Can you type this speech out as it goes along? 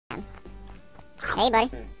Hey, buddy.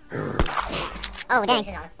 Oh, dang.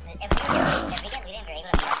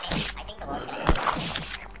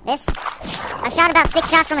 This? I've shot about 6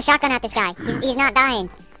 shots from a shotgun at this guy. He's not dying.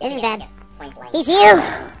 This is bad. He's huge!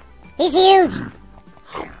 He's huge!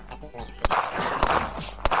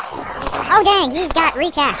 Oh, dang, he's got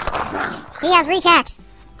reach axe. He has reach axe.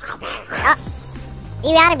 Oh,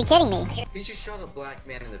 you gotta be kidding me. He just shot a black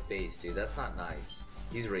man in the face, dude. That's not nice.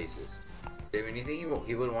 He's racist. David, you think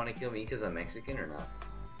he would want to kill me because I'm Mexican or not?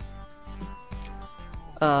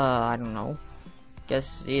 I don't know.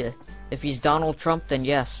 Guess, yeah. If he's Donald Trump, then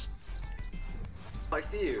yes. I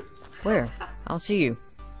see you. Where? I don't see you.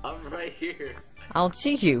 I'm right here. I don't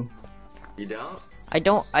see you. You don't? I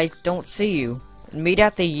don't see you. Meet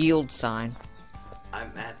at the yield sign.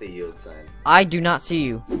 I'm at the yield sign. I do not see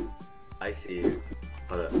you. I see you.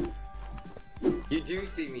 Hold up. You do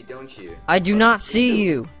see me, don't you? I do not see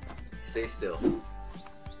you. Stay still.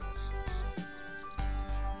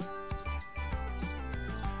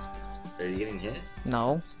 Are you getting hit?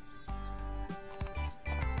 No.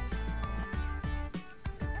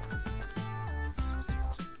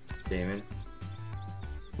 Damon,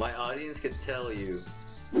 my audience could tell you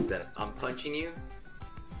that I'm punching you.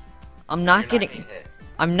 I'm not getting hit.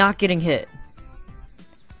 I'm not getting hit.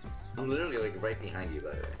 I'm literally like right behind you,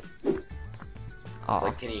 by the way. Aw.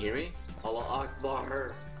 Like, can you hear me? Allah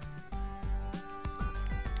Akbar.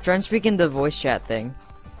 Try and speak in the voice chat thing.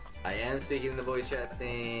 I am speaking the voice chat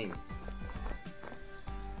thing.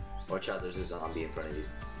 Watch out, there's a zombie in front of you.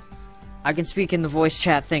 I can speak in the voice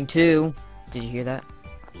chat thing too. Did you hear that?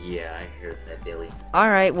 Yeah, I heard that, Billy.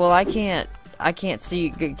 Alright, well I can't see.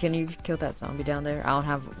 Can you kill that zombie down there? I don't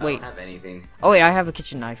have. Wait. I don't have anything. Oh wait, I have a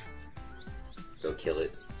kitchen knife. Go kill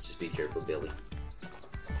it. Just be careful, Billy.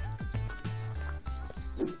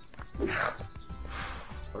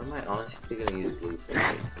 What am I honestly gonna use glue for?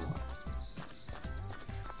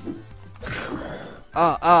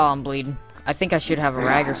 Oh, I'm bleeding. I think I should have a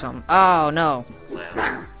rag or something. Oh no. Well,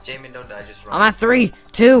 Jamin, don't die. Just run. I'm at 3,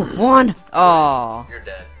 2, 1. Oh. You're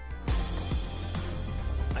dead.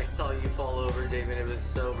 I saw you fall over, Jamin. It was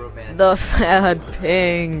so romantic. The bad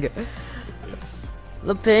ping.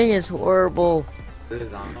 The ping is horrible. The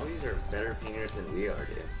zombies are better pingers than we are,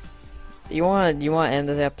 dude. You want to end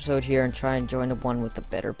this episode here and try and join the one with the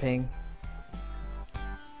better ping?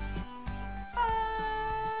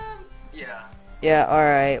 Yeah. Yeah,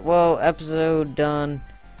 alright. Well, episode done.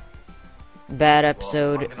 Bad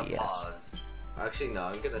episode, Well, I'm gonna yes. pause. Actually, no,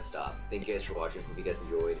 I'm gonna stop. Thank you guys for watching. Hope you guys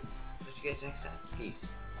enjoyed. Catch you guys next time.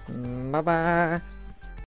 Peace. Bye-bye.